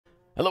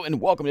Hello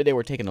and welcome. Today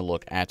we're taking a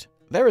look at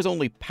There Is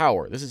Only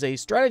Power. This is a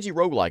strategy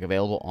roguelike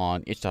available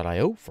on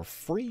itch.io for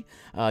free.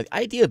 The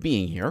idea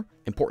being here,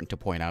 important to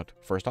point out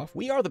first off,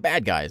 we are the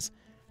bad guys.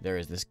 There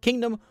is this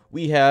kingdom.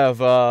 We have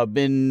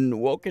been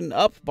woken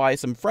up by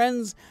some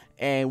friends,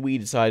 and we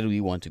decided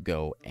we want to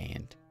go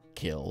and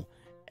kill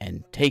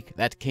and take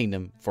that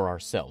kingdom for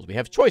ourselves. We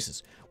have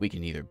choices. We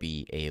can either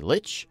be a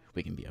lich,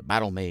 we can be a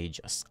battle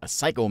mage, a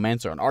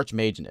psychomancer, an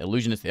archmage, an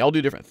illusionist. They all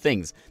do different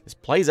things. This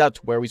plays out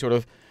to where we sort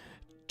of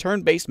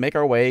turn-based make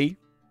our way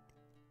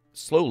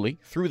slowly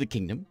through the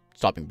kingdom,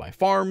 stopping by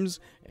farms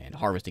and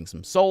harvesting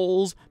some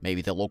souls,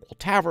 maybe the local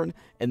tavern,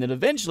 and then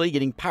eventually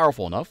getting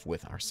powerful enough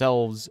with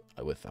ourselves,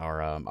 with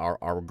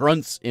our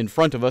grunts in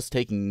front of us,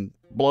 taking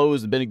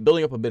blows,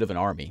 building up a bit of an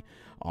army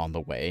on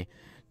the way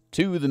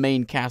to the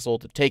main castle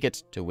to take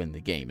it to win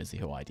the game is the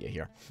whole idea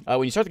here.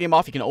 When you start the game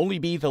off, you can only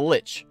be the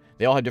lich.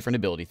 They all have different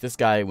abilities. This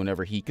guy,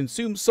 whenever he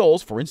consumes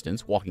souls, for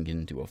instance, walking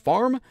into a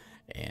farm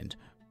and,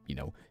 you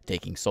know,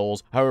 taking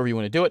souls, however you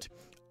want to do it,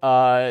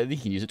 you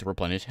can use it to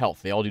replenish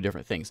health. They all do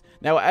different things.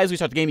 Now, as we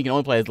start the game, you can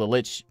only play as the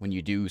lich. When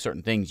you do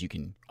certain things, you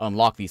can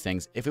unlock these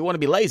things. If we want to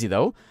be lazy,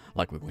 though,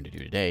 like we're going to do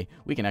today,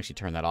 we can actually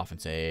turn that off and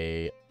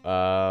say,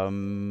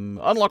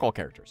 unlock all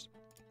characters.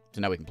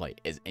 So now we can play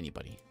as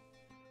anybody.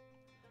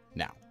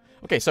 Now,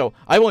 okay, so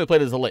I've only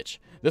played as the lich.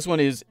 This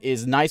one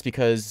is nice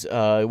because,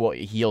 well,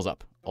 it heals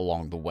up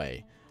along the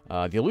way.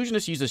 The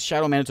illusionist uses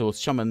shadow mana to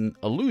summon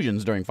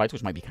illusions during fights,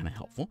 which might be kind of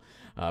helpful.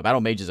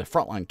 Battle mage is a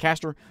frontline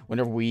caster.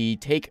 Whenever we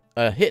take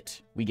a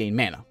hit, we gain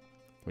mana,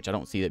 which I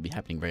don't see that be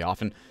happening very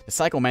often. The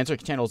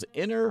psychomancer channels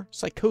inner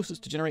psychosis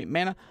to generate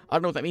mana. I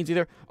don't know what that means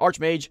either.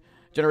 Archmage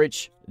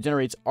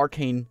generates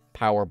arcane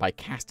power by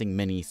casting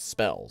many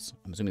spells.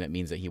 I'm assuming that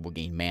means that he will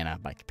gain mana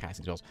by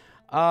casting spells.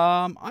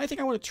 I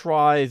think I want to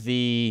try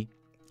the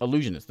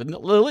illusionist. The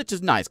lich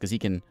is nice because he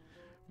can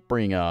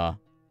bring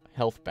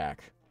health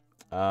back.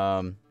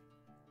 I'm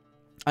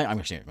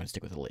actually going to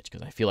stick with the lich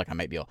because I feel like I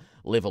might be able to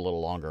live a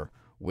little longer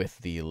with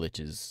the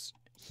lich's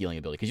healing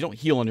ability. Because you don't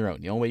heal on your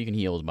own. The only way you can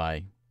heal is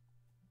by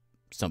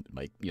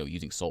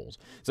using souls.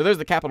 So there's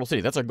the capital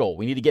city. That's our goal.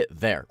 We need to get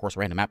there. Of course,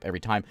 random map every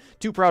time.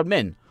 Two proud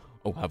men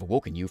have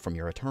awoken you from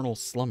your eternal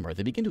slumber.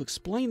 They begin to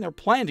explain their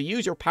plan to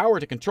use your power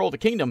to control the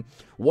kingdom.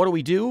 What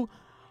do?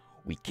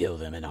 We kill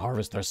them and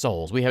harvest their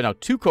souls. We have now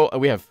two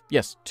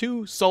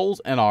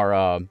souls in our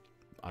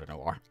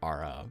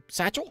our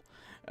satchel.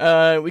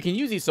 We can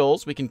use these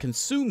souls, we can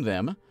consume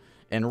them,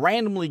 and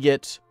randomly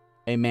get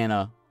a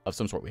mana of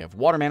some sort. We have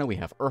water mana, we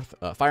have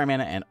fire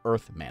mana, and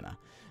earth mana.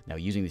 Now,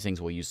 using these things,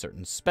 we'll use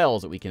certain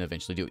spells that we can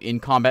eventually do. In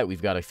combat,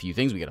 we've got a few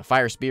things. We got a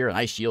fire spear, an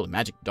ice shield, a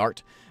magic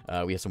dart.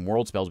 We have some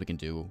world spells we can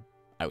do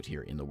out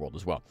here in the world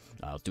as well.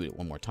 Let's do it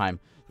one more time.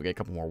 We get a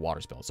couple more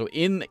water spells. So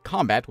in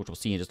combat, which we'll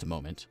see in just a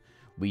moment,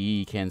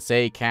 we can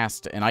say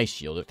cast an ice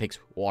shield. It takes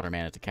water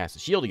mana to cast a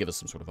shield to give us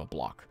some sort of a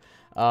block.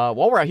 While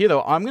we're out here,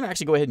 though, I'm going to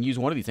actually go ahead and use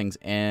one of these things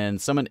and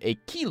summon a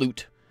key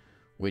loot,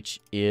 which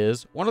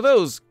is one of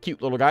those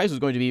cute little guys who's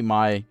going to be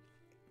my,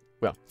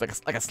 well,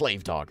 it's like a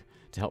slave dog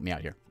to help me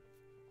out here.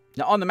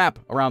 Now, on the map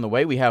around the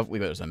way,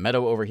 there's a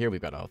meadow over here.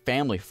 We've got a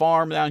family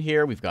farm down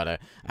here. We've got a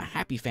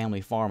happy family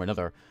farm,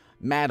 another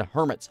mad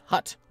hermit's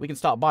hut we can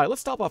stop by.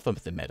 Let's stop off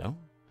at the meadow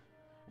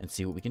and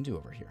see what we can do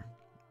over here.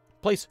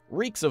 Place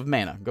reeks of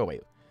mana. Go away.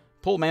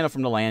 Pull mana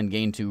from the land,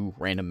 gain 2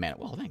 random mana.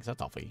 Well, thanks.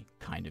 That's awfully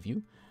kind of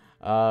you.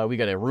 We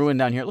got a ruin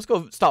down here. Let's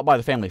go stop by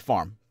the family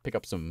farm. Pick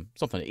up something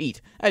to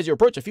eat. As you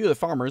approach a few of the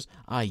farmers,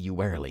 eye you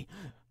warily.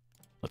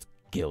 Let's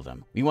kill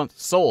them. We want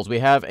souls. We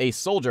have a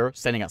soldier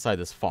standing outside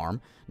this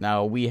farm.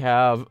 Now, we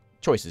have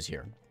choices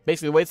here.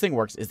 Basically, the way this thing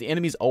works is the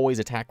enemies always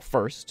attack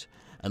first,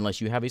 unless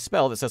you have a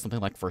spell that says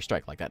something like first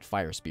strike, like that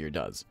fire spear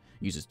does.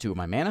 Uses 2 of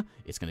my mana.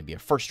 It's going to be a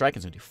first strike.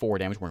 It's going to do 4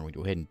 damage. We're going to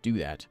go ahead and do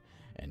that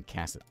and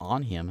cast it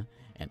on him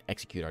and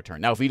execute our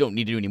turn. Now, if we don't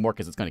need to do any more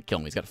because it's going to kill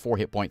him, he's got 4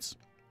 hit points.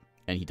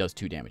 And he does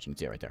 2 damage. You can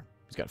see it right there.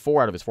 He's got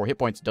 4 out of his 4 hit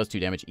points, does 2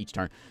 damage each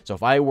turn. So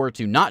if I were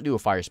to not do a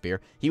fire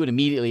spear, he would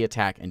immediately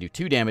attack and do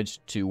 2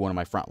 damage to one of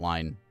my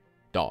frontline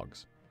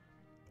dogs.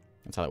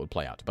 That's how that would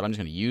play out. But I'm just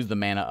going to use the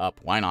mana up,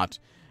 why not,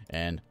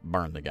 and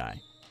burn the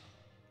guy.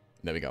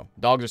 There we go.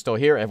 Dogs are still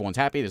here. Everyone's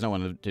happy. There's no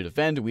one to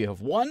defend. We have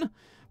won.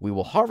 We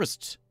will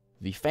harvest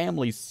the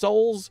family's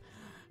souls.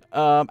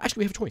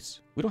 Actually, we have a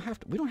choice. We don't have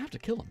to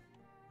kill them.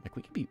 Like,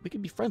 we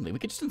could be friendly. We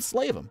could just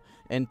enslave them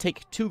and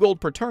take 2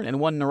 gold per turn and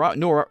 1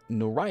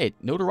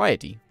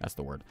 notoriety. That's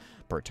the word,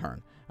 per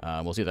turn.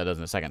 We'll see what that does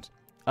in a second.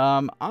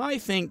 I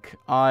think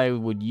I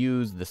would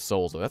use the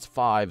souls, though. That's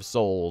 5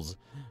 souls,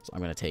 so I'm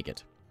going to take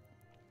it.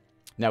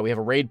 Now, we have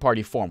a raid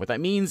party form. What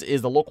that means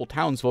is the local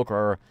townsfolk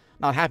are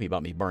not happy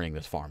about me burning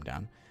this farm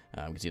down.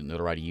 We can see that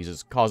notoriety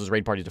causes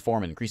raid parties to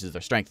form and increases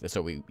their strength,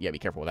 so be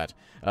careful with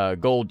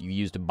that. Gold you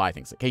use to buy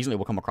things. Occasionally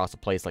we'll come across a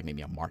place like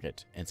maybe a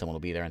market, and someone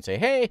will be there and say,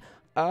 hey,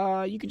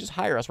 you can just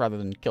hire us rather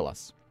than kill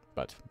us.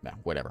 But, yeah,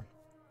 whatever.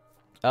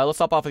 Let's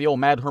stop off at the old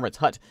Mad Hermit's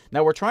hut.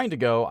 Now, we're trying to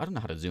go, I don't know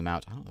how to zoom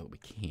out. I don't know that we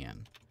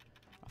can.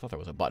 I thought there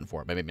was a button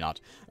for it, but maybe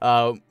not.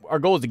 Our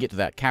goal is to get to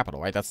that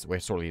capital, right? That's where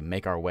sort of we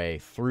make our way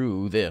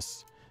through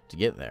this to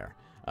get there.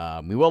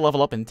 We will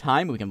level up in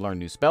time. We can learn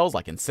new spells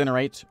like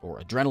Incinerate or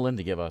Adrenaline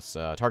to give us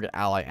target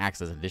ally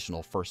acts as an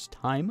additional first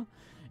time.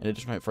 In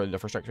addition for the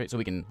first strike rate, so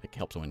we can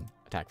help someone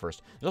attack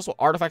first. There's also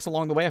artifacts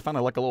along the way. I found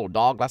like a little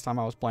dog last time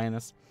I was playing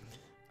this.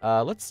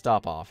 Let's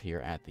stop off here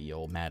at the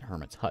old Mad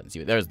Hermit's hut and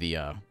see. There's the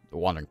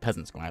wandering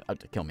peasants going out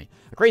to kill me.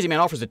 A crazy man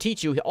offers to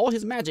teach you all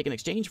his magic in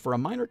exchange for a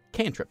minor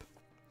cantrip.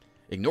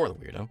 Ignore the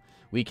weirdo.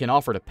 We can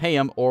offer to pay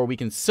him, or we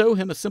can sow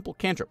him a simple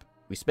cantrip.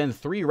 We spend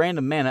 3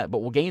 random mana, but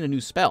we'll gain a new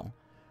spell.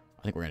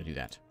 I think we're going to do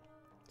that.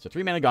 So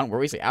 3 mana gone.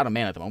 We're basically out of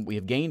mana at the moment. We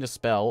have gained a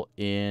spell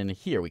in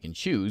here. We can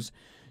choose.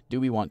 Do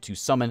we want to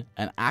summon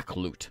an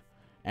Aklute?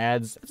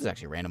 This is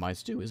actually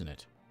randomized too, isn't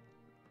it?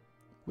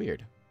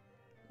 Weird.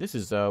 This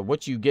is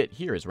what you get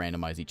here is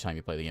randomized each time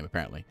you play the game,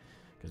 apparently.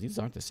 Because these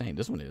aren't the same.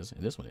 This one is,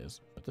 and this one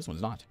is, but this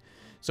one's not.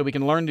 So we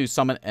can learn to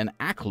summon an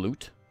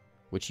Aklute,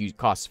 which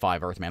costs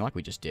 5 earth mana, like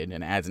we just did,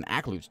 and adds an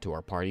Aklute to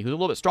our party, who's a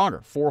little bit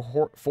stronger.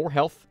 4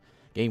 health,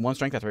 gain 1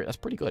 strength. That's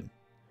pretty good.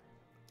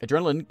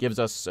 Adrenaline gives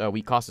us,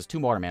 costs us 2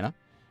 water mana,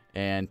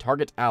 and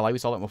target ally, we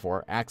saw that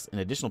before, acts an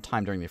additional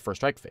time during the first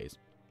strike phase,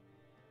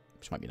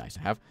 which might be nice to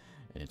have,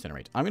 and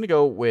Incinerate. I'm going to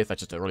go with,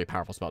 that's just a really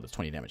powerful spell, that's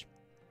 20 damage.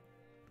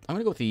 I'm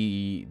going to go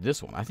with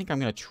this one. I think I'm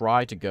going to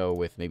try to go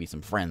with maybe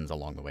some friends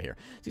along the way here.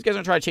 So these guys are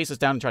going to try to chase us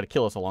down and try to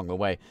kill us along the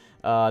way.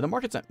 The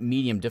market's at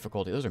medium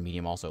difficulty. Those are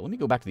medium also. Let me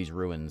go back to these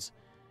ruins,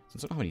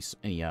 since I don't have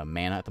any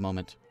mana at the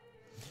moment.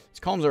 These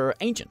columns are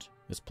ancient.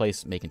 This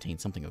place may contain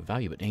something of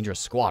value, but dangerous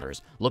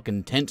squatters look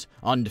intent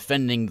on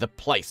defending the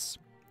place.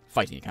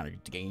 Fighting encounter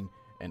to gain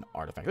an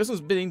artifact. This was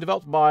being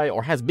developed by,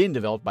 or has been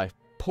developed by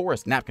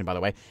Porous Napkin, by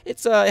the way.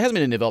 It hasn't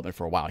been in development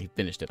for a while. He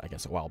finished it, I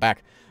guess, a while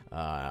back.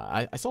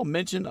 I saw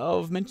mention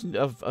of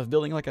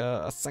building like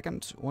a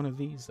second one of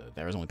these.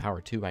 There is only power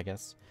 2, I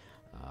guess.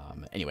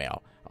 Anyway,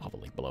 I'll have a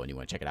link below and you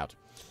want to check it out.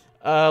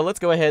 Let's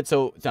go ahead.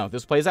 So now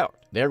this plays out.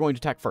 They're going to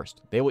attack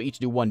first. They will each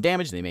do 1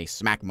 damage. They may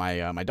smack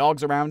my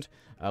dogs around.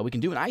 We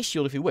can do an ice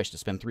shield if you wish to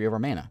spend 3 of our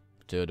mana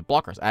to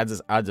block us.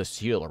 Adds a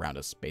shield around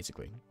us,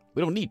 basically.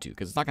 We don't need to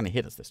because it's not going to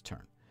hit us this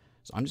turn.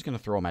 So I'm just going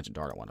to throw a magic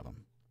dart at one of them.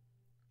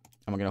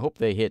 I'm going to hope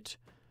they hit.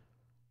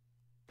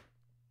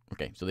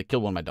 Okay, so they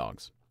killed one of my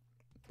dogs.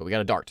 But we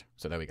got a dart,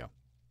 so there we go.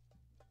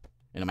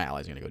 And my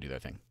allies are going to go do their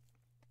thing.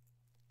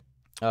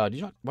 Why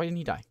didn't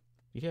he die?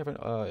 Did he have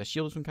a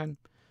shield of some kind?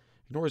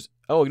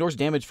 Ignores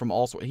damage from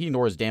all sorts. He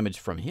ignores damage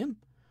from him?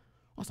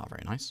 Well, that's not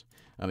very nice.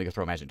 I'm going to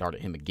throw a magic dart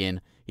at him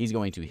again. He's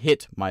going to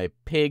hit my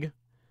pig,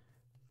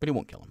 but he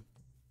won't kill him.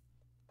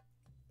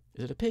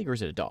 Is it a pig or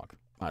is it a dog?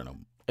 I don't know.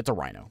 It's a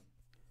rhino.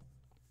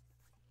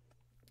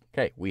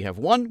 Okay, we have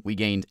 1. We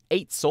gained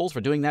 8 souls for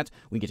doing that.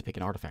 We get to pick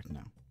an artifact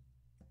now.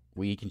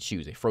 We can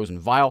choose a frozen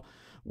vial,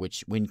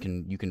 which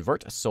you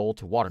convert a soul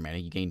to water mana,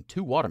 you gain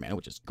 2 water mana,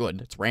 which is good.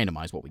 It's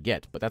randomized what we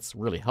get, but that's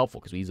really helpful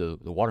because we use the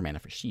water mana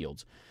for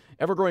shields.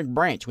 Evergrowing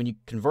branch, when you're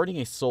converting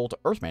a soul to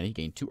earth mana, you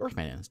gain 2 earth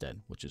mana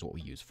instead, which is what we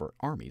use for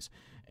armies.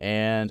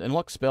 And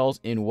unlock spells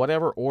in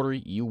whatever order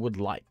you would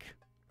like.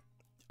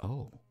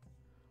 Oh,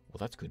 well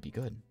that could be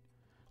good.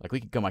 Like, we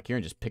could come back here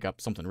and just pick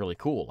up something really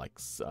cool,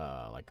 is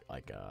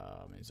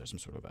there some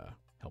sort of a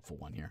helpful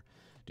one here?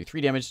 Do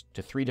 3 damage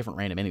to 3 different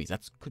random enemies.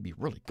 That could be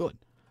really good.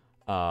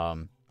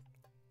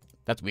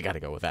 We got to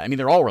go with that. I mean,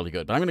 they're all really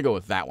good, but I'm going to go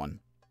with that one.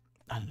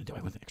 I don't know, do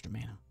I want the extra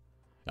mana?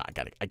 No, I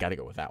got to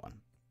go with that one.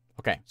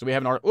 Okay, so we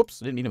have an oops,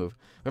 didn't mean to move.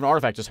 We have an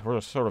artifact just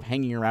sort of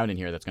hanging around in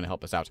here that's going to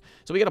help us out.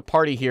 So we got a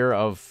party here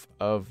of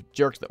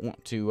jerks that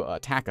want to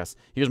attack us.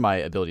 Here's my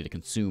ability to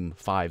consume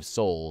 5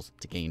 souls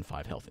to gain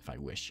 5 health if I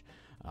wish.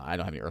 I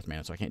don't have any earth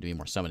mana, so I can't do any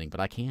more summoning, but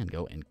I can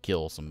go and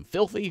kill some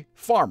filthy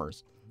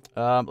farmers.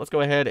 Let's go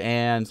ahead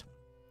and...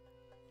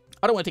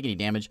 I don't want to take any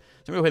damage,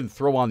 so I'm going to go ahead and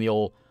throw on the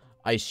old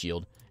ice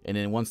shield, and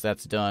then once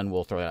that's done,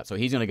 we'll throw that out. So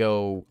he's going to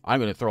go... I'm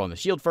going to throw on the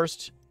shield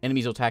first,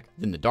 enemies will attack,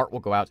 then the dart will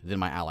go out, then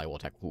my ally will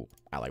attack. Ooh,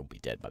 ally will be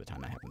dead by the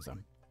time that happens, though.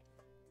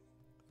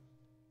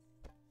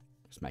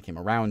 Smack him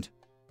around,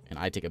 and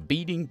I take a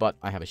beating, but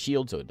I have a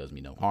shield, so it does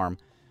me no harm.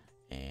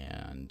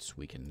 And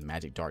we can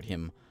magic dart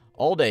him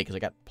all day, because I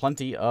got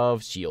plenty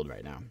of shield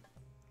right now.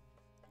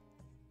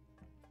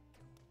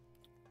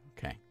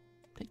 Okay.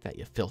 Take that,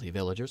 you filthy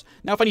villagers.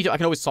 Now, if I need to, I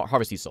can always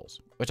harvest these souls,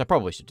 which I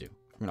probably should do.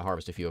 I'm going to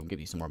harvest a few of them, give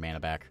you some more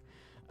mana back.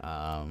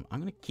 I'm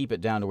going to keep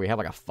it down to where we have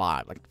like a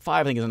 5. Like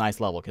 5, I think, is a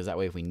nice level, because that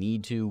way if we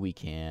need to, we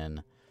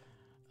can,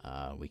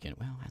 well,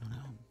 I don't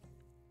know.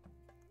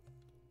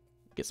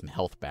 Get some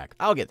health back.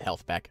 I'll get the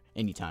health back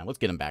anytime. Let's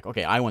get them back.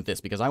 Okay, I want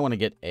this, because I want to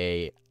get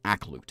a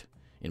Aklute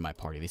in my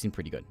party. They seem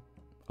pretty good.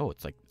 Oh,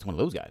 it's one of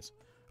those guys.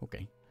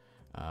 Okay.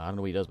 I don't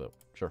know what he does, but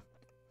sure.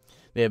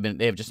 They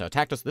have just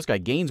attacked us. This guy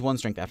gains 1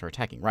 strength after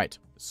attacking. Right.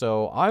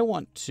 So I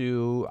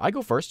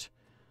go first.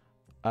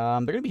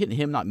 They're going to be hitting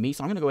him, not me,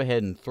 so I'm going to go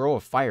ahead and throw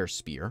a fire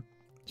spear.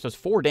 So it's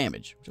 4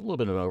 damage, which is a little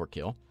bit of an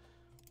overkill.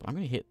 But I'm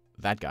going to hit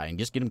that guy and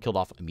just get him killed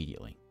off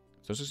immediately.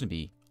 So it's just going to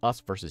be us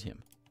versus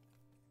him.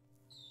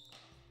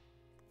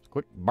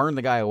 Quick, burn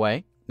the guy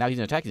away. Now he's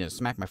going to attack. He's going to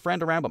smack my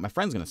friend around, but my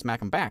friend's going to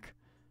smack him back.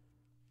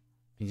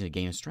 He's going to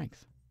gain his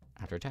strength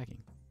after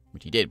attacking,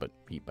 which he did, but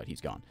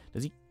he's gone.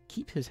 Does he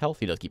keep his health?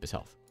 He does keep his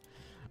health.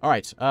 All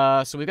right.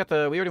 So we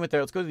already went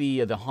there. Let's go to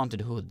the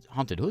haunted woods.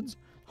 Haunted woods.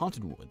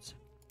 Haunted woods.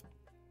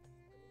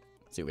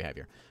 Let's see what we have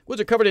here.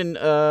 Woods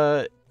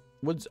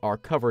are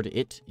covered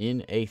in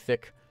in a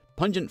thick,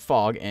 pungent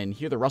fog, and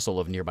hear the rustle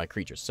of nearby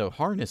creatures. So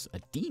harness a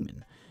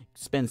demon.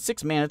 Spend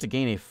 6 mana to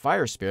gain a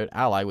fire spirit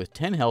ally with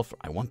 10 health.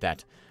 I want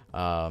that.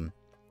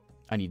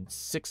 I need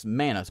 6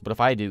 mana, but if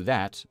I do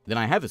that, then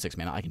I have the 6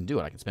 mana. I can do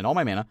it. I can spend all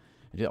my mana,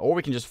 or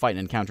we can just fight an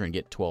encounter and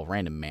get 12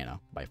 random mana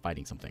by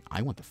fighting something.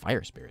 I want the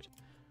fire spirit.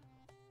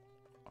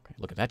 Okay,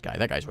 look at that guy.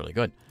 That guy's really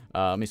good.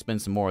 Let me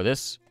spend some more of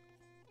this.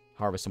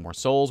 Harvest some more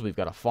souls. We've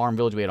got a farm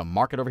village. We had a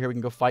market over here we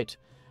can go fight.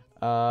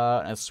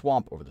 And a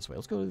swamp over this way.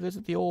 Let's go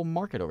visit the old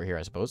market over here,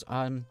 I suppose.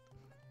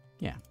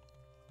 Yeah.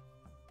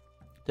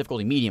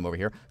 Difficulty medium over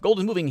here. Gold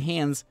is moving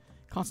hands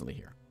constantly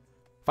here.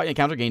 Fight an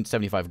encounter, gain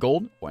 75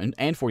 gold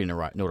and 40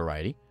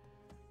 notoriety.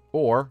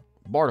 Or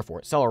barter for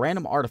it. Sell a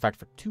random artifact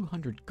for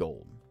 200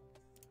 gold.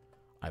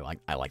 I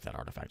like that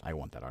artifact. I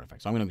want that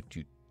artifact. So I'm going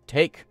to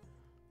take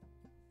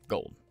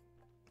gold.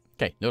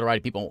 Okay,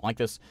 notoriety. People don't like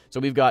this.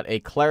 So we've got a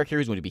cleric here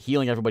who's going to be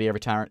healing everybody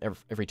every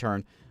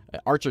turn.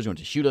 Archer's going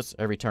to shoot us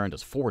every turn,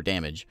 does 4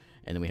 damage.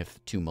 And then we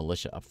have 2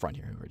 militia up front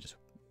here who are just,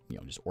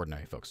 just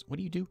ordinary folks. What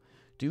do you do?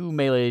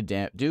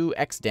 Do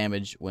X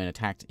damage when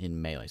attacked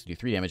in melee. So do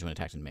 3 damage when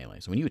attacked in melee.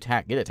 So when you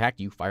get attacked,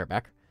 you fire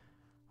back.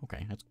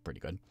 Okay, that's pretty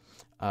good.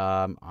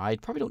 I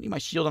probably don't need my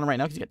shield on him right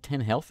now because he's got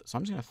 10 health. So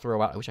I'm just going to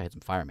throw out. I wish I had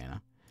some fire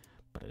mana,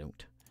 but I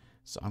don't.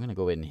 So I'm going to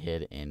go ahead and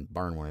hit and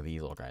burn one of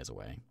these little guys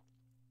away.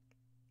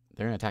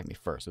 They're going to attack me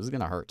first. This is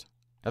going to hurt.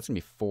 That's going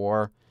to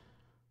be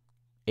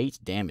 8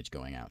 damage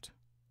going out.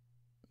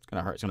 It's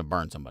going to hurt. It's going to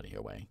burn somebody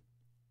away.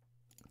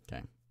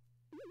 Okay.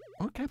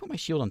 Oh, can I put my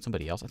shield on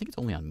somebody else? I think it's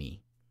only on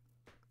me.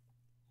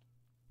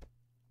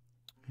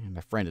 And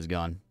my friend is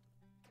gone.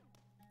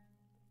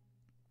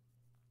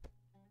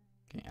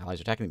 Okay,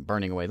 allies are attacking,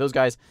 burning away those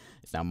guys.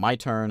 It's now my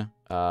turn.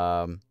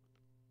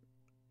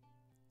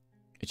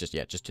 It's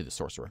just to the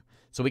sorcerer.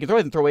 So we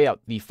can throw away out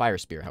the fire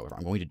spear, however.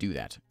 I'm going to do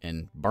that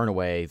and burn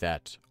away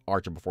that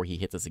archer before he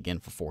hits us again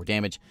for 4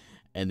 damage.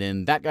 And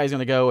then that guy's going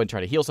to go and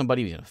try to heal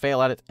somebody. He's going to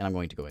fail at it. And I'm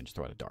going to go ahead and just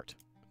throw out a dart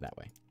that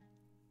way.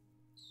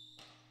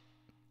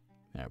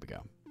 There we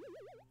go.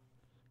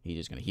 He's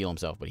just going to heal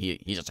himself, but he's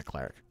just a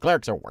cleric.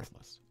 Clerics are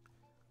worthless.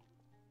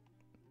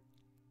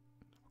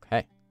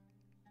 Okay.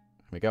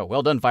 Here we go.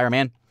 Well done,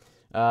 fireman.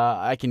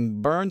 I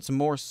can burn some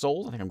more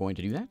souls. I think I'm going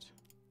to do that.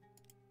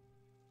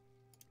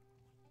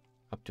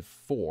 Up to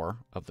 4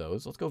 of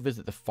those. Let's go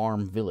visit the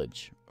farm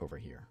village over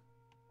here.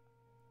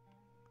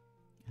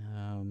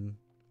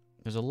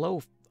 There's a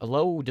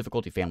low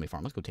difficulty family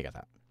farm. Let's go take out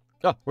that.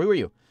 Oh, where were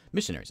you?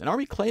 Missionaries. An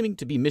army claiming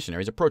to be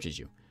missionaries approaches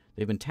you.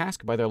 They've been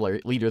tasked by their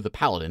leader, the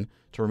paladin,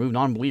 to remove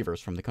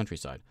non-believers from the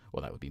countryside.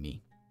 Well, that would be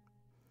me.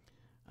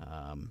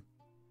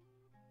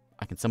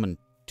 I can summon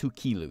 2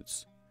 key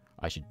loots.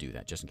 I should do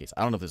that just in case.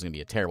 I don't know if this is going to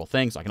be a terrible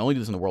thing, so I can only do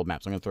this in the world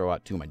map. So I'm going to throw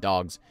out 2 of my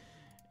dogs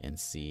and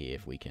see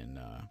if we can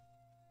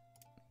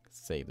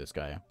save this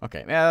guy.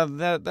 Okay,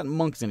 that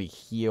monk's going to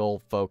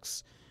heal,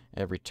 folks,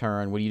 every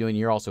turn. What are you doing?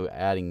 You're also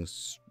adding...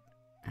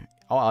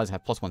 All allies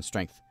have +1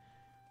 strength,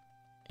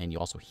 and you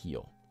also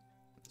heal.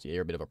 So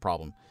you're a bit of a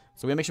problem.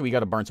 So we gotta make sure we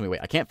got to burn somebody away.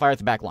 I can't fire at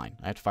the back line.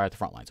 I have to fire at the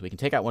front line. So we can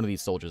take out one of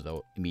these soldiers,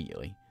 though,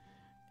 immediately.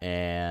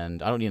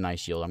 And I don't need an ice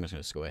shield. I'm just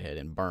going to go ahead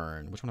and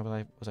burn. Which one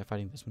was I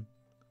fighting? This one?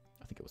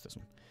 I think it was this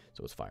one.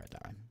 So let's fire at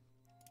that one.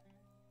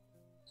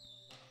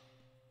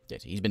 Okay,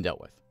 so he's been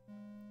dealt with.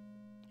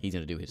 He's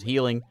going to do his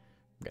healing.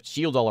 We've got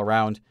shields all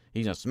around.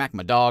 He's going to smack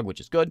my dog, which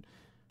is good.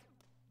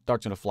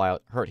 Dart's going to fly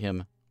out, hurt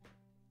him.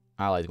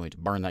 Ally's going to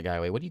burn that guy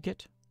away. What do you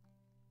get?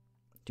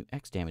 Do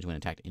X damage when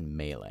attacked in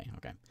melee.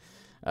 Okay.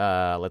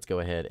 Let's go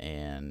ahead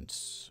and...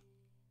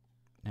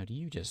 Now, do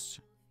you just...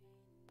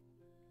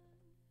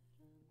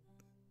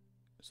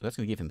 So that's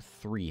going to give him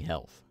 3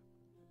 health.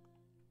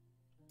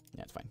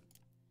 Yeah, it's fine.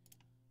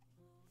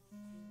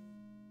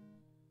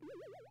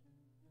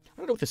 I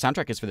don't know what the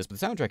soundtrack is for this, but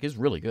the soundtrack is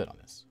really good on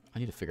this. I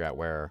need to figure out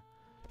where...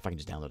 If I can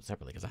just download it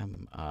separately, because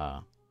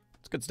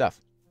it's good stuff.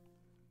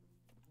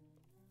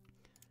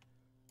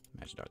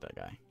 Magic dart that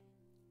guy.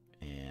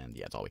 And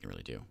yeah, that's all we can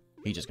really do.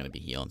 He's just going to be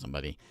healing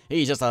somebody.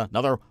 He's just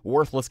another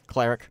worthless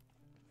cleric.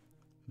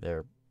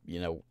 They're,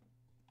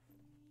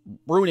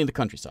 ruining the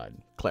countryside.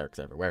 Clerics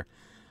everywhere.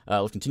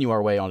 Let's continue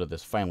our way onto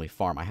this family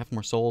farm. I have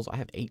more souls. I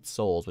have 8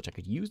 souls, which I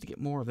could use to get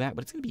more of that,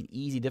 but it's going to be an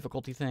easy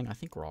difficulty thing. I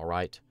think we're all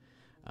right.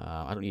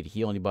 I don't need to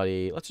heal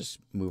anybody. Let's just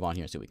move on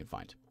here and see what we can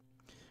find.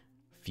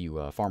 A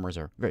few farmers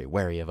are very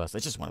wary of us.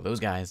 It's just one of those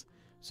guys.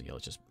 So yeah,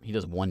 he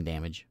does 1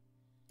 damage.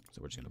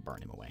 So we're just going to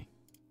burn him away.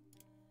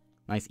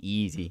 Nice,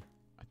 easy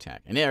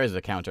attack. And there is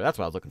a counter. That's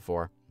what I was looking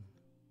for.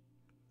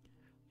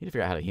 Need to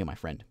figure out how to heal my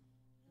friend.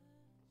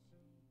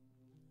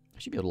 I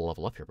should be able to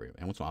level up here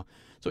once in a while.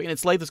 So we can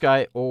enslave this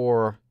guy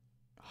or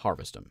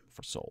harvest him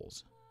for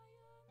souls.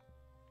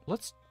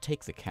 Let's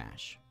take the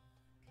cash.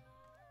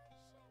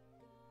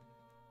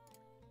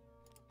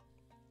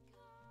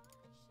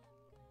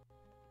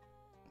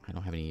 I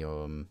don't have any,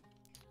 I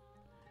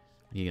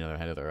need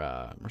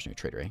another mercenary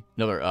trader, eh?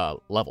 Another,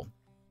 level.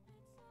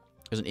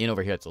 There's an inn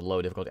over here that's a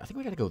low difficulty. I think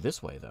we gotta go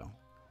this way, though.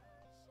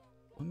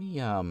 Let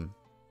me,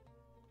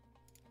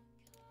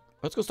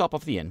 let's go stop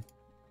off the inn.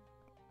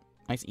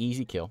 Nice,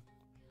 easy kill.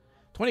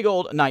 20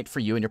 gold a night for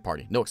you and your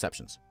party. No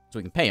exceptions. So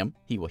we can pay him.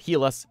 He will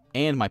heal us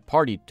and my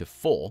party to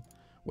full,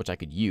 which I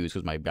could use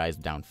because my guy's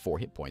down 4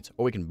 hit points.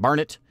 Or we can burn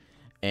it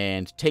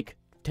and take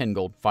 10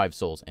 gold, 5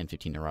 souls, and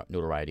 15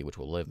 notoriety, which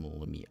will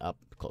level me up.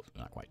 Close,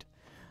 not quite.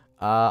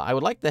 I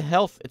would like the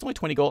health. It's only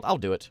 20 gold. I'll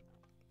do it.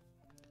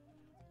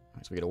 All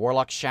right, so we got a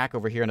warlock shack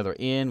over here, another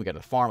inn. We got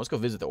a farm. Let's go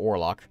visit the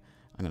warlock.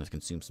 I'm going to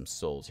consume some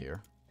souls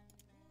here.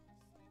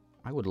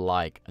 I would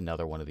like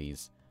another one of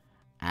these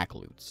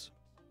Akloots.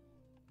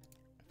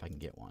 If I can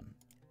get one.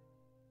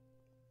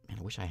 Man,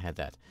 I wish I had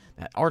that.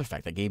 That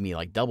artifact that gave me,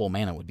 like, double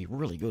mana would be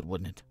really good,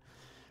 wouldn't it?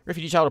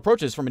 Refugee child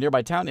approaches from a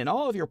nearby town. In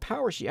all of your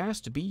power, she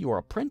asks to be your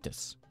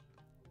apprentice.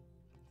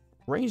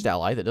 Ranged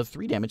ally that does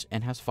 3 damage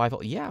and has 5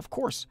 health. Yeah, of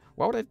course.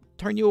 Why would I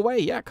turn you away?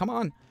 Yeah, come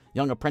on,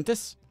 young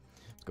apprentice.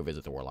 Let's go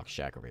visit the warlock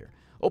shack over here.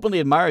 Openly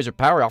admires your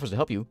power, offers to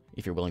help you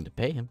if you're willing to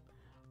pay him.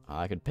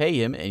 I could pay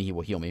him, and he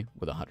will heal me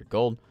with 100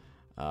 gold.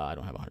 I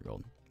don't have 100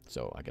 gold,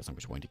 so I guess I'm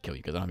just going to kill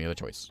you because I don't have any other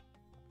choice.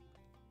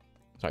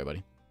 Sorry,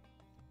 buddy.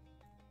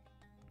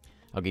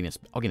 I'll gain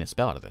a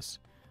spell out of this,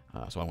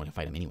 so I want to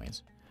fight him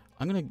anyways.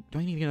 Do I need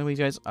to get one of these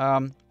guys?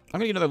 I'm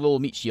gonna get another little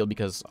meat shield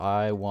because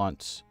I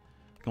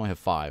can only have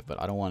 5, but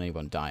I don't want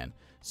anyone dying.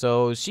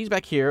 So she's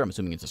back here. I'm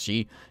assuming it's a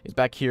she. Is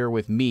back here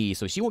with me,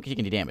 so she won't take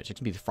any damage. It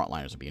can be the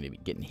frontliners that are going to be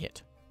getting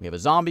hit. We have a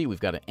zombie. We've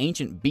got an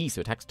ancient beast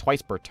who attacks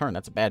twice per turn.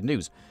 That's bad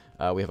news.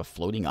 We have a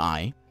floating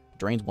eye.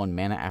 Drains 1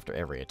 mana after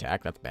every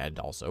attack. That's bad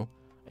also.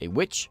 A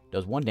witch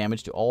does 1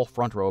 damage to all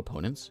front row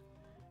opponents.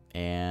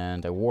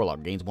 And a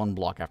warlock gains 1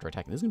 block after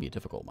attacking. This is going to be a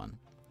difficult one.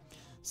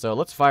 So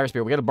let's fire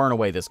spear. We got to burn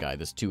away this guy.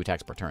 This 2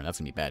 attacks per turn. That's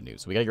going to be bad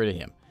news. So we got to get rid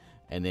of him.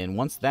 And then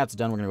once that's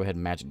done, we're going to go ahead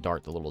and magic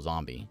dart the little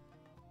zombie.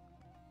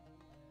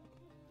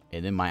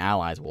 And then my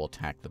allies will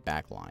attack the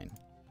back line.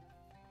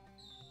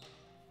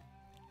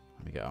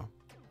 There we go.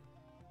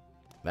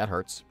 That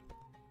hurts.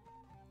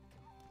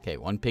 Okay,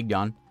 1 pig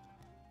gun.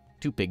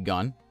 2 pig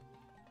gun.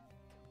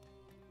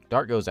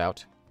 Dart goes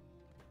out.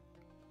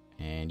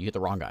 And you hit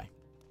the wrong guy.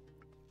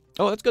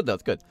 Oh, that's good, though.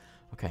 That's good.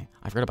 Okay,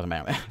 I forgot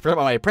about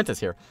my apprentice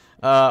here.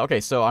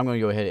 Okay, so I'm going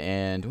to go ahead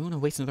and... Do we want to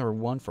waste another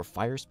 1 for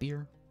fire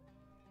spear?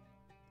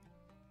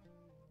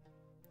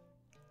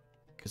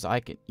 Because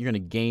you're going to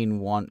gain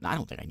 1. I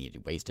don't think I need to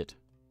waste it.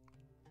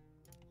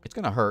 It's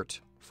going to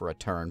hurt for a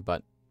turn,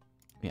 but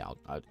yeah,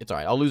 it's all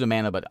right. I'll lose a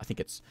mana, but I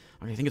think it's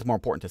more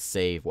important to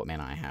save what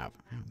mana I have.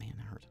 Oh man,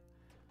 that hurt.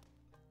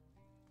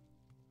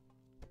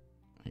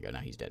 There you go. Now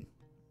he's dead.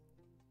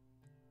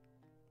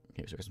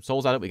 Okay, so we got some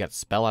souls out of it. We got a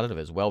spell out of it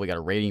as well. We got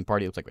a raiding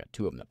party. It looks like we got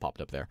 2 of them that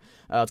popped up there.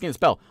 Let's get a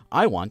spell.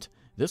 I want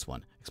this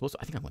one. Explosive.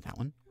 I think I want that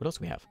one. What else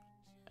do we have?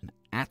 An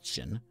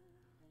action.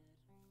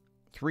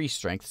 3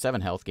 strength,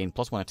 7 health, gain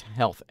 +1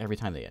 health every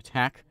time they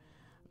attack.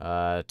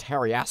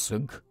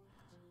 Tariasug.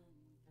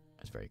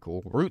 That's very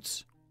cool.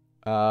 Roots.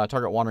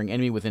 Target wandering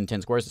enemy within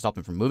 10 squares to stop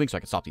them from moving, so I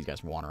can stop these guys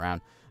from wandering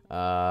around.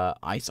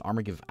 Ice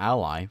armor give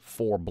ally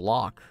 4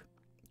 block.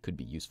 Could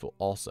be useful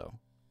also.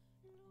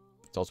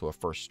 It's also a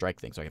first strike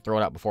thing, so I can throw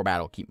it out before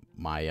battle, keep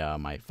my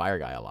my fire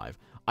guy alive.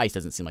 Ice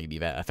doesn't seem like it'd be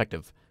that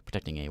effective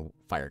protecting a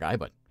fire guy,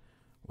 but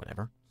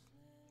whatever.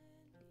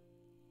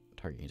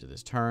 Target gains of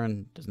this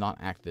turn. Does not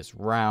act this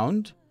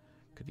round.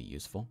 Could be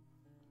useful.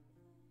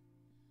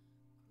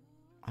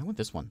 I want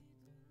this one.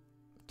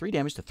 3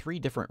 damage to 3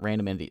 different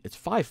random entities. It's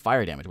 5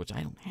 fire damage, which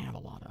I don't have a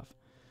lot of.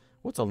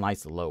 What's a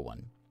nice low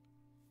one?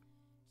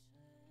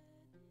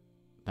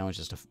 That one's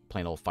just a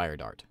plain old fire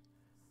dart.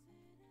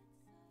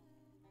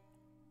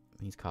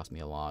 These cost me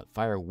a lot.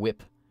 Fire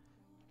whip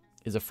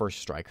is a first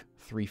strike.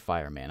 3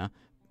 fire mana.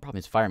 Problem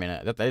is fire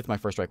mana. That is my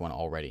first strike one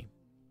already.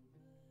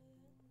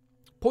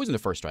 Poison the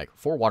first strike.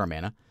 4 water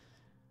mana.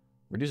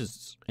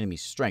 Reduces enemy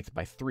strength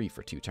by 3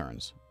 for 2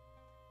 turns.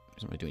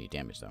 Doesn't really do any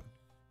damage, though.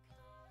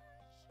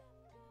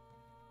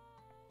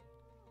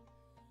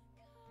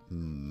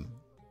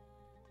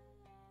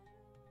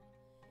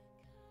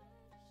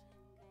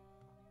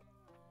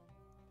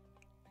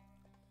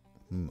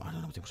 I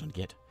don't know which one to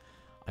get.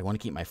 I want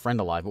to keep my friend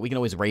alive, but we can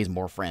always raise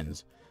more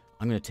friends.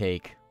 I'm going to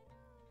take...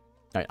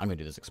 Alright, I'm going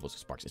to do this explosive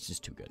sparks. It's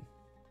just too good.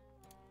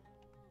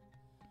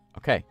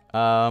 Okay.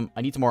 I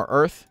need some more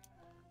earth.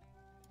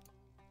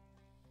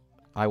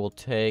 I will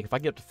take... If I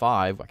get up to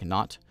 5, I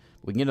cannot.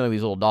 We can get one of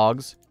these little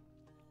dogs.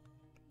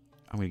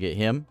 I'm going to get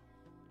him.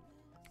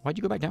 Why'd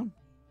you go back down?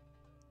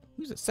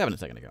 He was at 7 a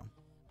second ago.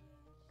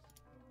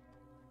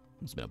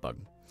 Must have been a bug.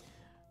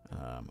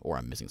 Or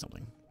I'm missing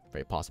something.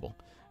 Very possible.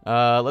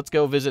 Let's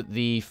go visit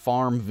the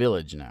farm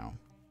village now.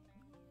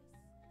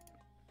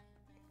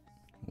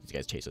 These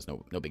guys chase us.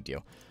 No big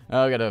deal.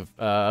 We got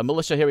a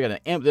militia here. We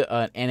got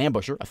an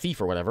ambusher, a thief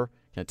or whatever,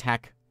 can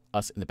attack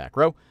us in the back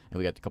row. And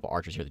we got a couple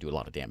archers here that do a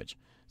lot of damage.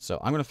 So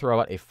I'm going to throw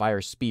out a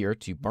fire spear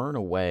to burn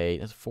away.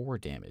 That's 4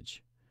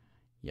 damage.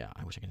 Yeah,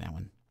 I wish I could get that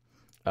one.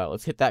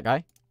 Let's hit that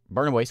guy.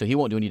 Burn away so he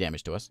won't do any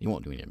damage to us. He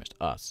won't do any damage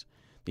to us.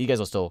 These guys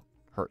will still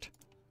hurt.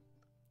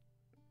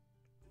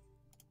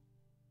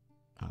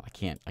 Oh, I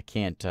can't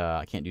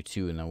do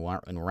 2 in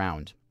a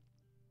round.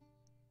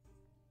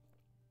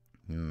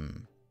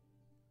 Because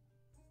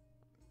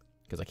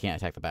I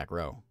can't attack the back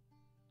row.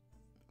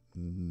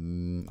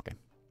 Okay.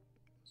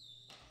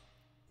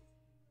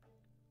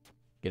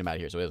 Get him out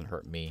of here so he doesn't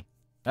hurt me.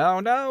 Oh,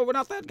 no, we're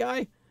not that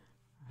guy.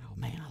 Oh,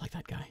 man, I like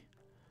that guy.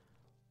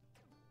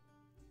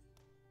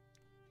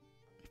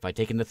 If I'd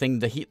taken the thing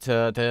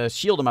to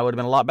shield him, I would have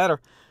been a lot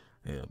better.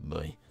 Oh,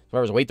 boy.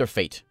 Survivors await their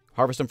fate.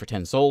 Harvest them for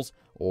 10 souls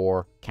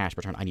or cash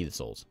per turn. I need the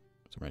souls,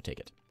 so we're going to take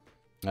it.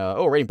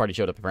 Oh, a raiding party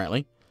showed up,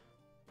 apparently.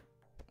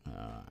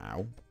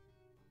 Ow.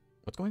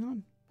 What's going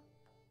on?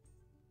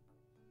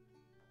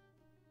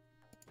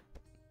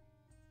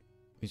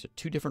 These are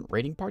 2 different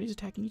raiding parties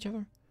attacking each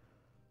other?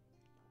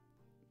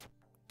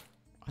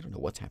 I don't know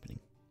what's happening.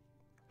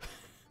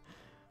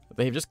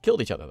 They've just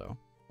killed each other, though.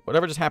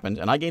 Whatever just happened,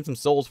 and I gained some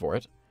souls for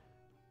it.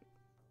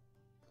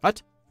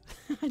 What?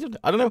 I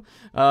don't know.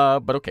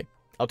 But okay.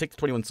 I'll take the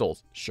 21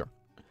 souls. Sure.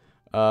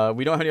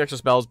 We don't have any extra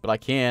spells, but I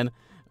can.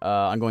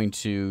 I'm going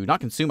to not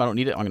consume. I don't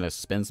need it. I'm going to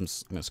spend some.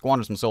 I'm going to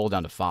squander some souls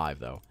down to 5,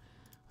 though.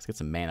 Let's get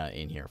some mana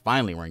in here.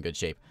 Finally, we're in good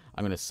shape.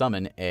 I'm going to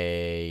summon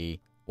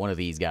one of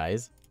these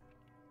guys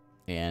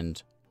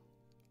and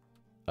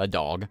a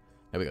dog.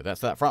 There we go.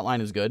 That front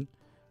line is good.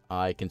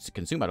 I can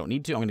consume. I don't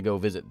need to. I'm going to go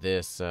visit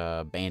this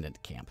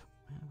bandit camp.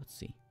 Let's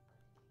see.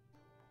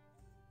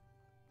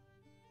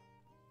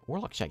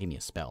 Warlock Shack gave me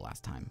a spell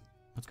last time.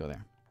 Let's go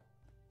there.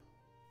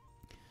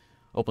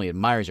 Openly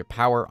admires your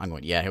power. I'm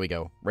going, yeah, here we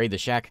go. Raid the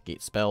shack,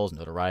 gate spells,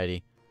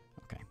 notoriety.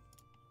 Okay.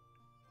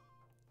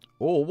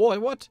 Oh, boy,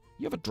 what?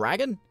 You have a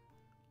dragon?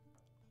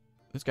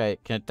 This guy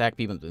can attack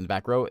people in the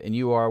back row, and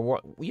you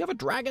have a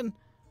dragon?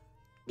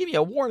 Give me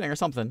a warning or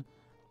something.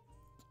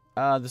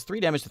 There's 3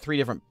 damage to 3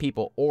 different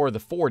people, or the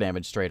 4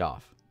 damage straight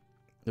off.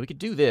 Now we could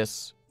do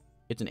this.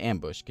 It's an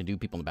ambush. Can do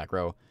people in the back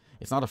row.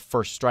 It's not a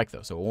first strike,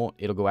 though, so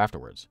it'll go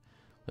afterwards.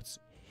 Let's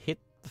hit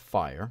the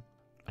fire.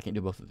 I can't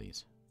do both of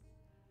these.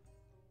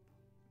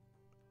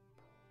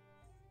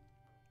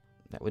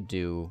 That would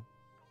do...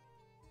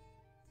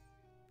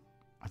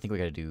 I think we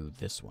gotta do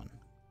this one.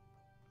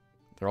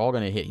 They're all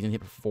gonna hit. He's gonna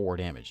hit for 4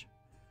 damage.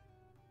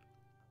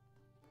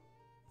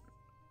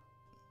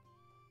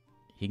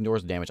 He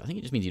ignores the damage. I think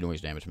it just means he ignores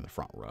damage from the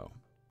front row.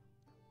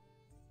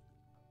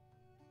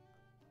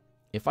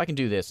 If I can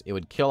do this, it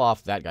would kill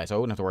off that guy, so I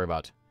wouldn't have to worry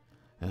about...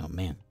 Oh,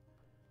 man.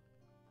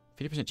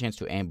 50% chance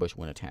to ambush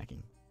when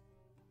attacking.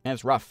 And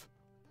it's rough.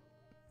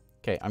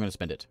 Okay, I'm going to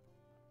spend it.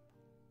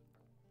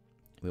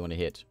 We want to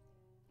hit...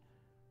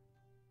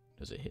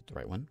 Does it hit the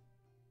right one?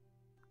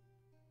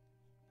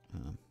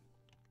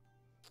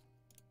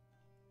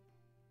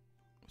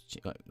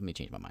 Let me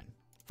change my mind.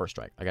 First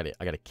strike. I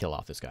gotta kill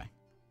off this guy.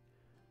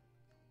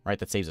 Right,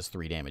 that saves us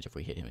 3 damage if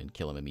we hit him and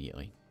kill him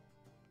immediately.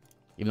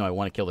 Even though I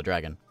want to kill the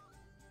dragon.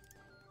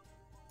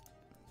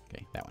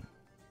 Okay, that one.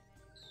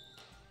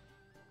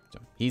 So,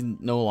 he's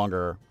no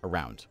longer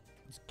around.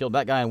 He's killed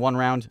that guy in 1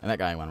 round, and that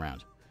guy in 1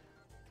 round.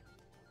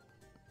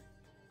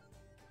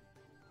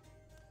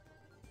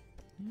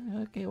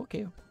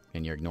 Okay.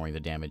 And you're ignoring the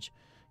damage.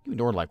 You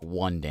ignored like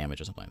 1 damage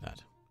or something like that.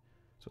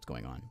 That's what's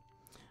going on.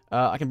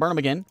 I can burn him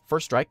again.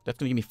 First strike. That's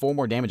going to give me 4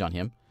 more damage on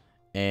him.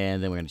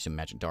 And then we're going to do some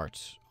magic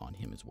darts on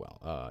him as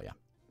well. Yeah.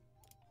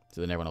 So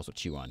then everyone else will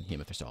chew on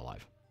him if they're still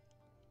alive.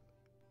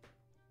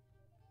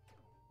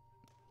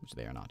 Which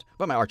they are not.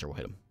 But my archer will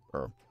hit him.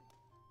 Or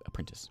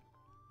apprentice.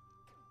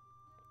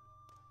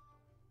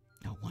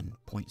 Oh, 1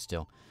 point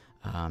still.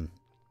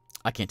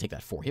 I can't take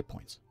that 4 hit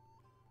points.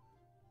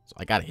 So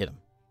I got to hit him.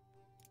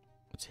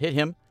 Let's hit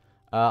him.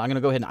 I'm going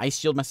to go ahead and ice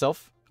shield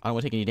myself. I don't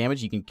want to take any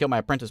damage. You can kill my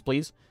apprentice,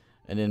 please.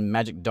 And then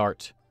magic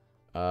dart.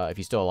 If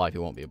he's still alive, he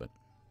won't be, but...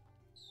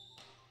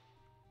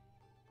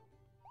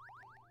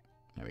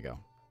 There we go.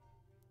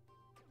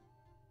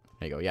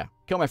 There you go, yeah.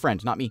 Kill my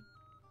friend, not me.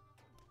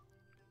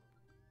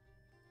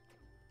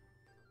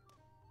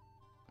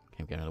 Okay,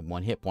 we've got another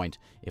 1 hit point.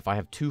 If I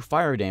have 2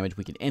 fire damage,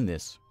 we can end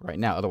this right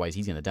now. Otherwise,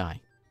 he's going to die.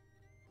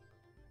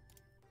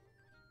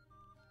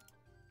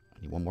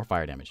 I need 1 more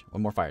fire damage.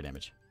 1 more fire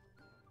damage.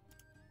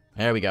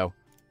 There we go.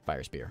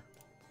 Fire spear.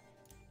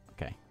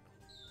 Okay.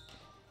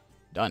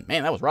 Done.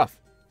 Man, that was rough.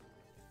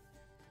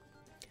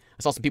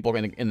 I saw some people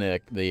in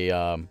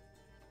the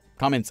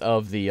comments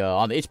of the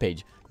on the itch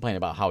page complaining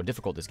about how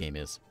difficult this game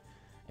is,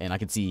 and I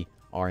can see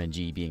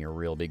RNG being a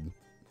real big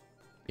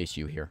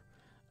issue here.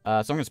 So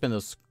I'm gonna spend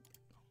those.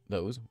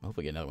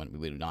 Hopefully, get another one.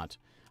 We do not.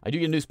 I do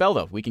get a new spell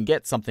though. We can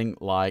get something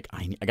like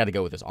I got to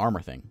go with this armor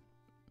thing.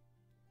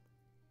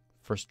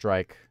 First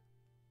strike.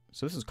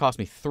 So this has cost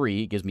me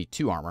 3. It gives me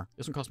 2 armor.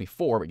 This one cost me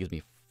 4, but it gives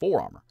me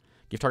 4 armor.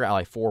 Give target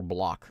ally 4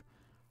 block.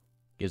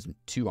 Gives him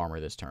 2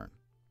 armor this turn.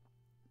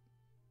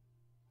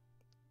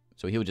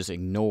 So he would just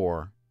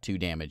ignore 2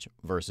 damage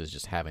versus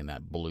just having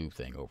that blue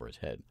thing over his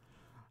head.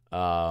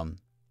 I'm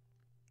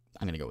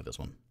going to go with this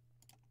one.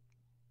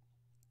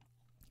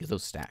 Because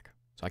those stack.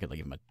 So I could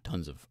give him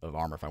tons of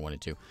armor if I wanted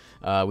to.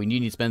 We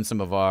need to spend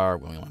some of our...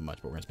 Well, we don't have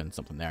much, but we're going to spend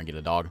something there and get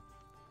a dog.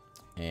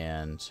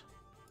 And...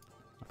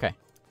 Okay.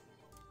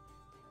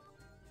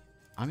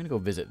 I'm going to go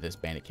visit this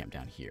bandit camp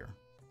down here.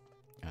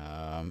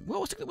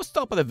 Well, let's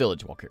stop by the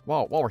village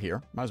while we're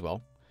here. Might as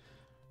well.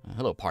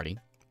 Hello, party.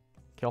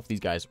 Kill off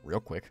these guys real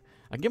quick.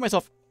 I can give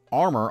myself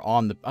armor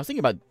on the... I was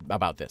thinking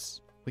about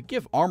this. We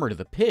give armor to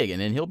the pig, and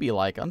then he'll be,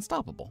 like,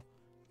 unstoppable.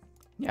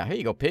 Yeah, here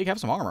you go, pig. Have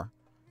some armor.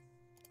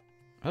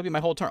 That'll be my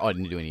whole turn. Oh, I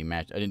didn't do any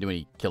match. I didn't do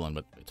any killing,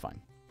 but it's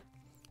fine.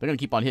 They're going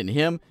to keep on hitting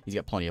him. He's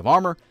got plenty of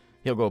armor.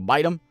 He'll go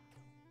bite him.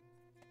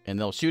 And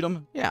they'll shoot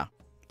him. Yeah,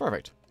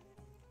 perfect.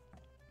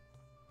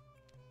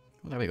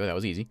 Well, there we go. That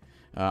was easy.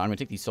 I'm going to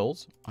take these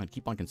souls. I'm going to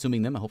keep on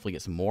consuming them and hopefully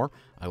get some more.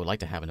 I would like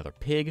to have another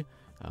pig,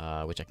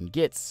 which I can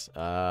get.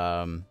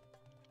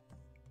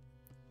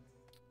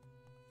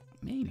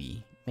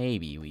 Maybe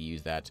we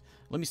use that.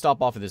 Let me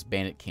stop off at this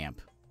bandit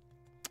camp.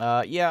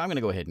 Yeah, I'm going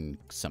to go ahead and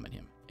summon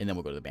him. And then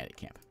we'll go to the bandit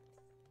camp.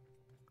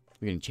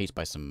 We're getting chased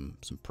by some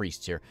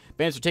priests here.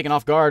 Bandits are taken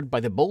off guard by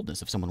the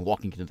boldness of someone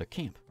walking into their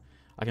camp.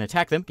 I can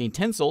attack them, gain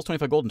 10 souls,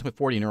 25 gold, and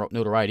 40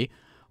 notoriety.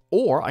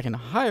 Or I can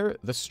hire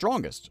the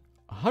strongest.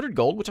 100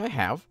 gold, which I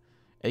have.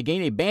 And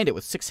gain a bandit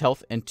with 6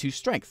 health and 2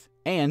 strength.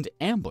 And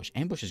ambush.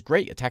 Ambush is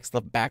great. Attacks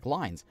the back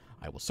lines.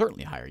 I will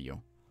certainly hire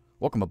you.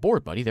 Welcome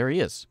aboard, buddy. There he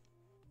is.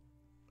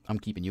 I'm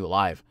keeping you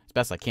alive as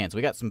best I can. So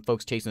we got some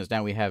folks chasing us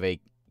down. We have a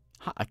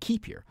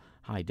keep here.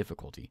 High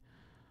difficulty.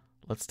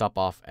 Let's stop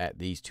off at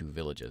these 2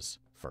 villages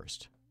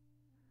first.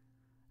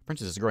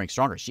 Princess is growing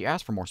stronger. She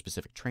asked for more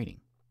specific training.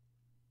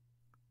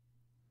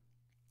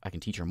 I can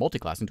teach her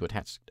multiclassing to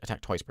attack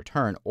twice per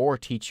turn, or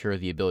teach her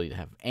the ability to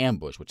have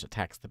ambush, which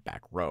attacks the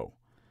back row.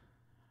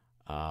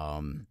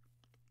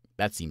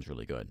 That seems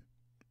really good.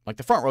 Like,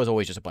 the front row is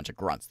always just a bunch of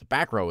grunts. The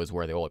back row is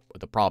where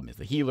the problem is.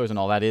 The healers and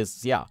all that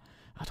is, yeah.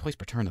 Twice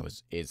per turn, though,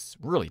 is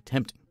really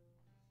tempting.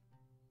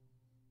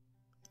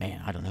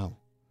 Man, I don't know.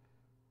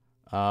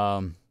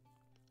 I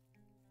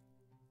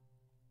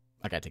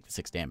gotta take the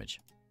 6 damage.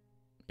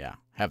 Yeah,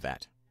 have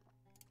that.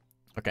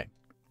 Okay.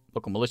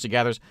 Local militia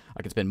gathers.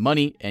 I can spend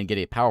money and get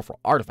a powerful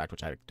artifact,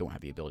 which I don't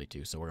have the ability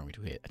to, so we're going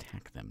to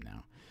attack them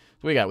now.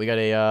 So we got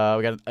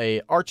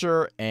a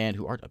archer and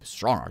a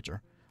strong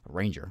archer, a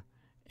ranger,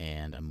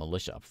 and a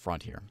militia up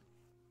front here.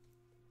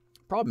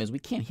 Problem is we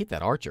can't hit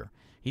that archer.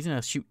 He's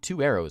gonna shoot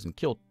 2 arrows and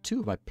kill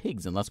 2 of my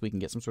pigs unless we can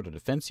get some sort of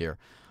defense here.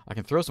 I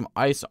can throw some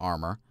ice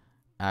armor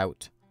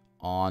out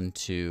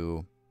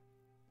onto.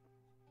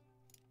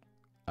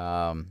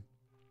 I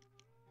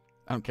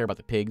don't care about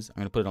the pigs. I'm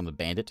gonna put it on the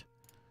bandit.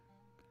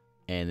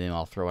 And then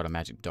I'll throw out a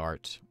magic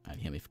dart at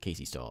him in case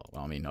he's still...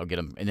 Well, I mean, I'll get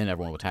him, and then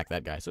everyone will attack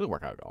that guy, so it'll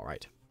work out all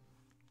right.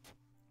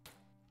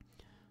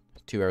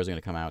 2 arrows are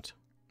going to come out,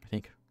 I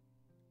think.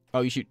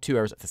 Oh, you shoot 2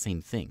 arrows at the same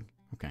thing.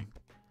 Okay.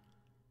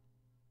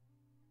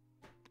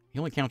 He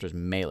only counters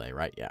melee,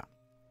 right? Yeah.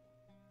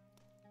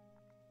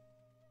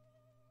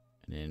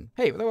 And then...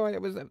 Hey,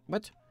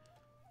 what?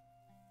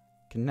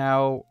 Can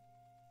now...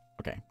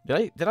 Okay.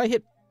 Did I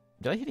hit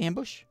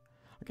ambush?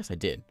 I guess I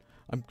did.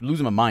 I'm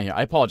losing my mind here.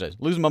 I apologize.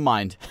 Losing my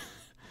mind.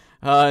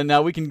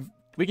 Now we can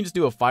just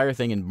do a fire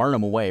thing and burn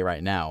him away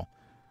right now.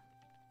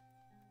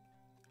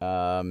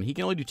 He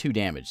can only do 2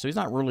 damage, so he's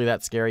not really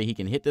that scary. He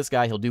can hit this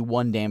guy. He'll do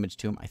 1 damage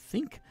to him. I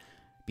think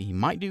he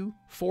might do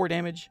 4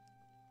 damage.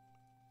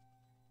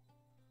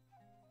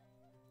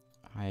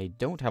 I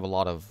don't have a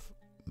lot of...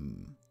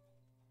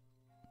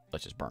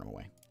 Let's just burn him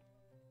away.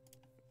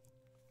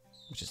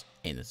 Which is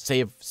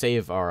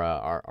save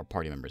our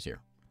party members here.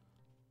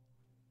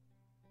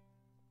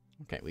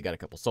 Okay, we got a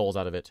couple souls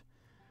out of it.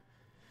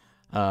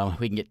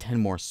 We can get 10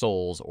 more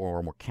souls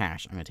or more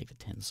cash. I'm going to take the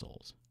 10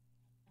 souls.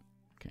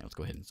 Okay, let's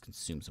go ahead and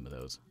consume some of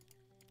those.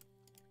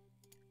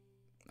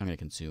 I'm going to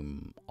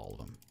consume all of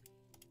them.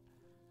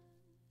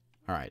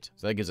 Alright,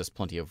 so that gives us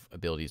plenty of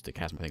abilities to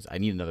cast more things. I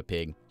need another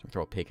pig, so I'm going to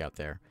throw a pig out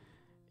there.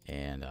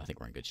 And I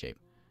think we're in good shape.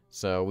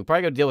 So we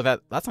probably got to deal with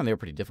that. Last time they were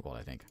pretty difficult,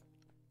 I think.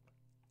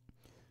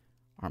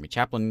 Army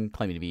chaplain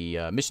claiming to be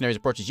missionaries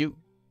approaches you.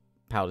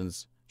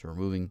 Paladins to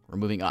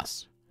removing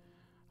us.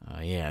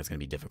 Yeah, it's going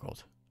to be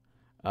difficult.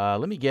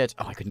 Let me get...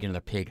 Oh, I couldn't get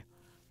another pig.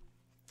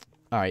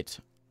 Alright.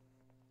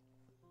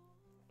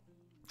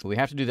 We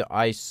have to do the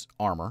ice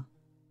armor,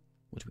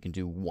 which we can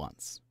do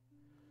once.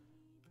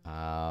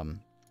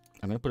 I'm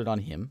going to put it on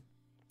him.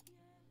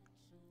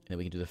 And then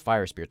we can do the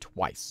fire spear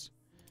twice.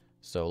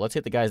 So let's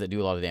hit the guys that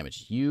do a lot of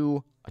damage.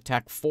 You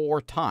attack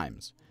 4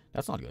 times.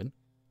 That's not good.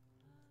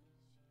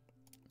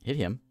 Hit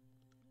him.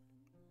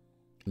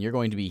 And you're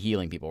going to be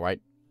healing people, right?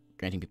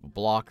 Granting people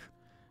block.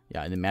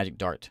 Yeah, and then magic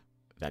dart.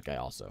 That guy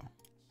also.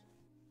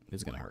 This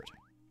is going to hurt.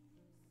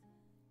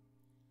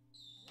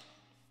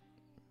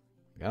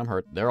 Got him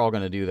hurt. They're all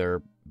going to do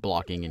their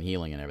blocking and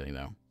healing and everything,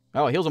 though.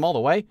 Oh, it heals them all the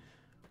way?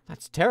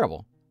 That's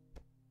terrible.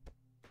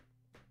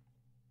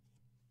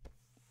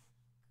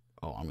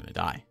 Oh, I'm going to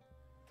die.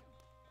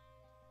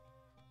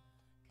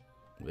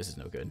 This is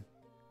no good.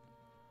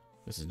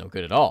 This is no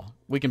good at all.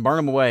 We can burn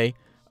them away,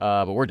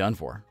 but we're done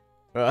for.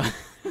 I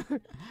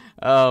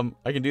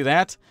can do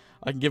that.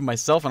 I can give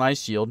myself an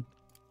ice shield,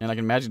 and I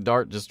can magic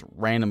dart just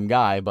random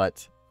guy,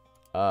 but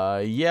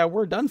yeah,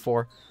 we're done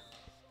for.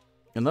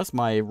 Unless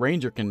my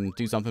ranger can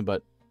do something,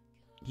 but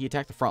he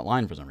attacked the front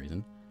line for some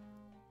reason.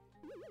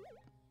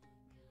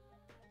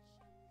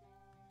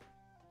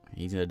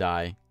 He's gonna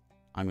die.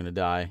 I'm gonna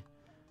die.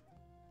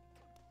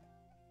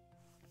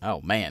 Oh,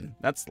 man.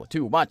 That's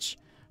too much.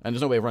 And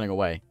there's no way of running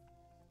away.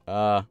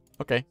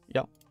 Okay.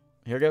 Yep.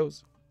 Here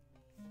goes.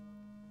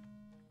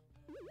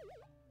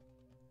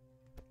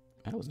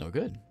 That was no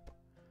good.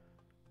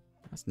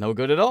 That's no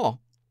good at all.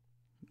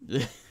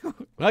 Well,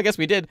 I guess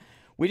we did.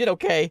 We did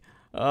okay.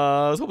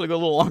 I was hoping to go a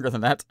little longer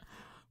than that.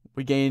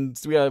 We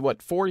had,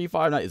 what,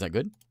 45? Is that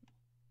good?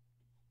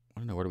 I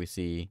don't know. Where do we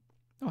see?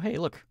 Oh, hey,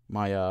 look.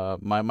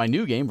 My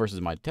new game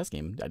versus my test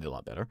game, I did a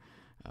lot better.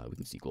 We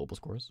can see global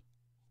scores.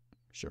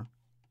 Sure.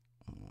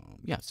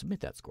 Yeah, submit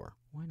that score.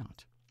 Why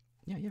not?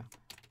 Yeah.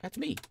 That's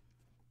me.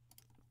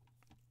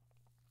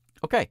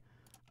 Okay.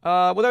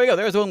 Well, there we go.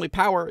 There's only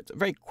power. It's a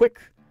very quick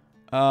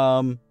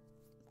one.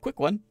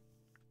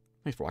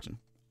 Thanks for watching.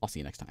 I'll see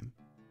you next time.